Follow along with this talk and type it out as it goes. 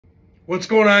What's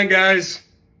going on, guys?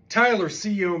 Tyler,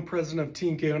 CEO and president of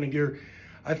T&K Hunting Gear.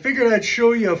 I figured I'd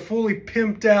show you a fully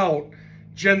pimped out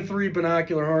Gen 3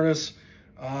 binocular harness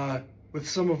with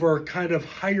some of our kind of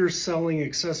higher selling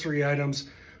accessory items.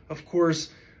 Of course,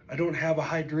 I don't have a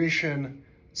hydration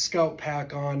scout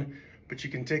pack on, but you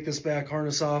can take this back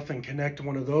harness off and connect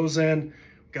one of those in.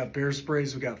 We've got bear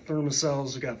sprays, we've got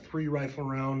thermocells, we've got 3 rifle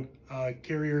round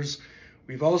carriers.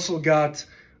 We've also got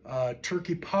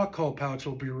turkey pot call pouch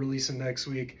we'll be releasing next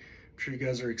week. I'm sure you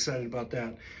guys are excited about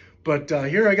that. But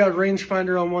here I got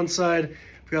rangefinder on one side.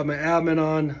 I've got my admin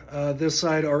on this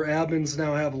side. Our admins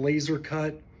now have laser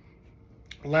cut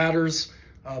ladders,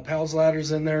 PALS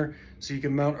ladders in there, so you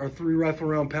can mount our 3 rifle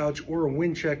round pouch or a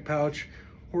wind check pouch,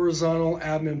 horizontal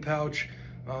admin pouch.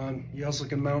 You also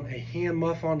can mount a hand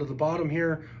muff onto the bottom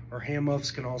here. Our hand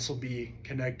muffs can also be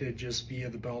connected just via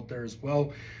the belt there as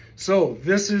well. So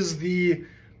this is the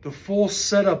full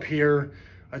setup here.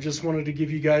 I just wanted to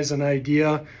give you guys an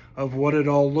idea of what it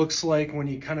all looks like when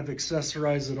you kind of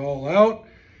accessorize it all out.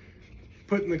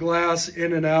 Putting the glass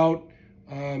in and out.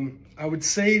 I would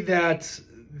say that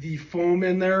the foam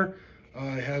in there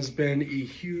has been a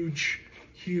huge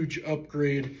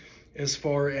upgrade as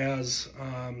far as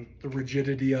the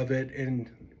rigidity of it and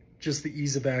just the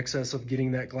ease of access of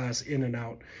getting that glass in and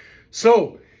out.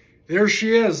 So there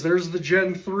she is. There's the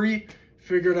Gen 3.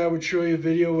 Figured I would show you a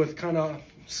video with kind of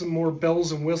some more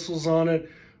bells and whistles on it.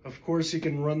 Of course, you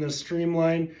can run this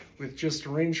streamline with just a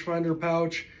rangefinder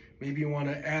pouch. Maybe you want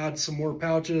to add some more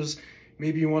pouches.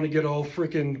 Maybe you want to get all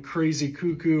freaking crazy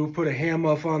cuckoo, put a hand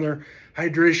muff on there,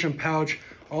 hydration pouch,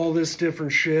 all this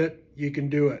different shit, you can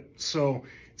do it. So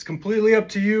it's completely up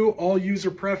to you, all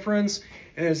user preference.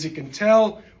 And as you can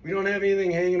tell, we don't have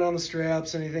anything hanging on the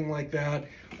straps, anything like that.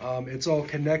 It's all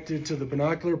connected to the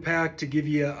binocular pack to give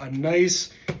you a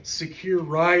nice, secure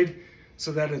ride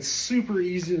so that it's super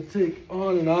easy to take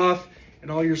on and off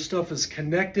and all your stuff is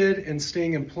connected and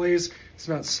staying in place. It's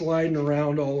not sliding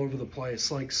around all over the place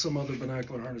like some other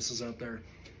binocular harnesses out there.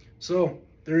 So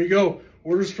there you go.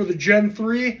 Orders for the Gen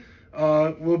 3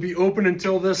 will be open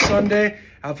until this Sunday.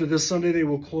 After this Sunday, they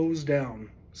will close down.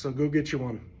 So go get you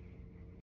one.